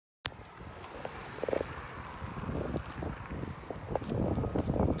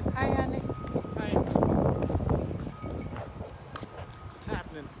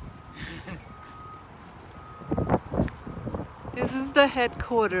This is the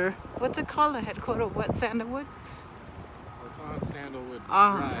headquarters. What's it called? The headquarters of what? Sandalwood? It's on Sandalwood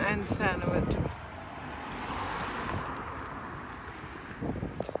Oh, Drive. and Sandalwood.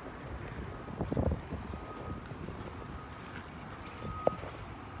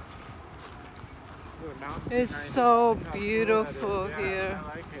 It's so beautiful here. I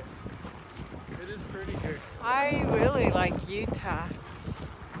like it. It is pretty here. I really like Utah.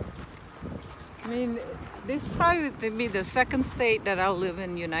 I mean, this probably would be the second state that I'll live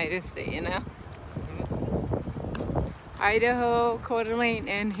in the United States, you know? Idaho, Coeur d'Alene,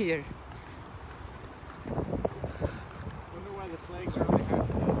 and here. Wonder why the flags are only half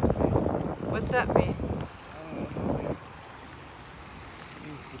a foot. What's that mean? I don't know.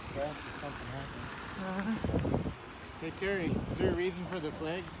 He's distressed if something happens. Hey Terry, is there a reason for the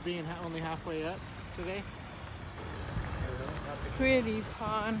flag being only halfway up today? Pretty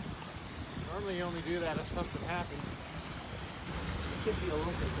pond. Normally you only do that if something happens. It should be a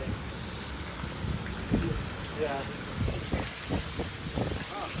local thing. Yeah.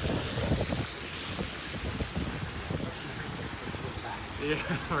 Yeah,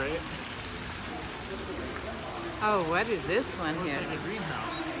 right? Oh, what is this one here? It's like a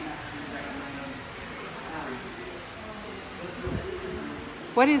greenhouse.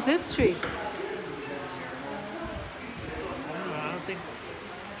 What is this tree? I don't think.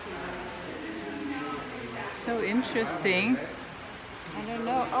 So interesting. I don't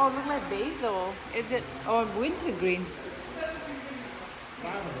know. Oh, look like basil. Is it or wintergreen?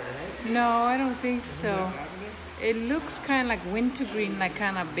 No, I don't think so. It looks kind of like wintergreen, like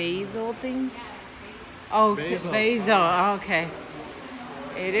kind of basil thing. Oh, Basil. basil. Okay.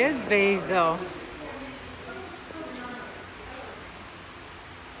 It is basil.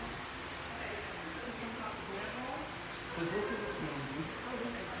 So this is a tansy.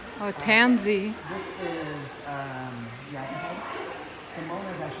 Oh, tansy. This is dragonhead. So Mona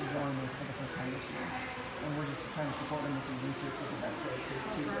is actually growing this for the first time this year. And we're just trying to support them with some research with the best way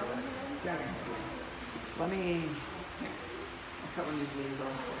to grow it. Dragonhead. Let me I'll cut one of these leaves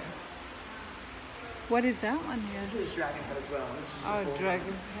off for you. What is that one here? This is dragonhead as well. This is just a Oh, full-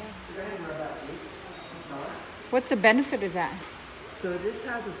 dragon's head. So go ahead and rub that leaf. Smell it. What's the benefit of that? So this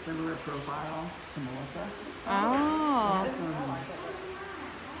has a similar profile to Melissa. Oh.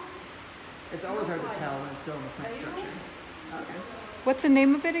 It's always hard to tell when it's still in the plant structure. Okay. What's the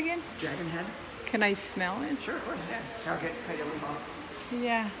name of it again? Dragonhead? Can I smell it? Sure, of course, yeah. Okay, cut your leaf off.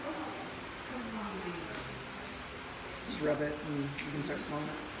 Yeah. Just rub it and you can start smelling it.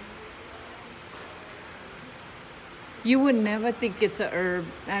 You would never think it's a herb.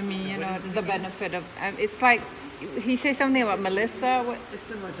 I mean, you know, the benefit of it's like he said something about Melissa. What? It's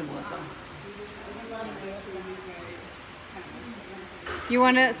similar to Melissa. You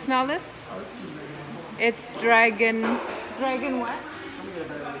want to smell this? Oh, this is very good. It's dragon what? Let me get a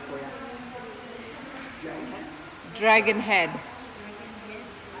better leaf for you. Dragonhead? Dragon head.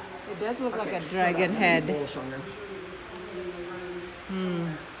 It does look like a dragon It's a head. little stronger. You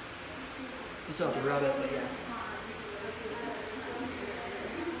still have to rub it, but yeah.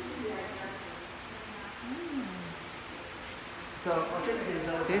 So I'll take it to this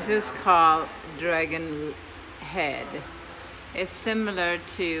other This side. is called dragon head. It's similar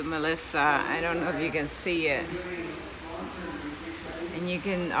to Melissa. I don't know if you can see it. And you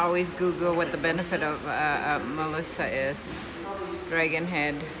can always Google what the benefit of Melissa is. Dragon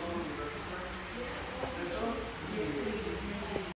head.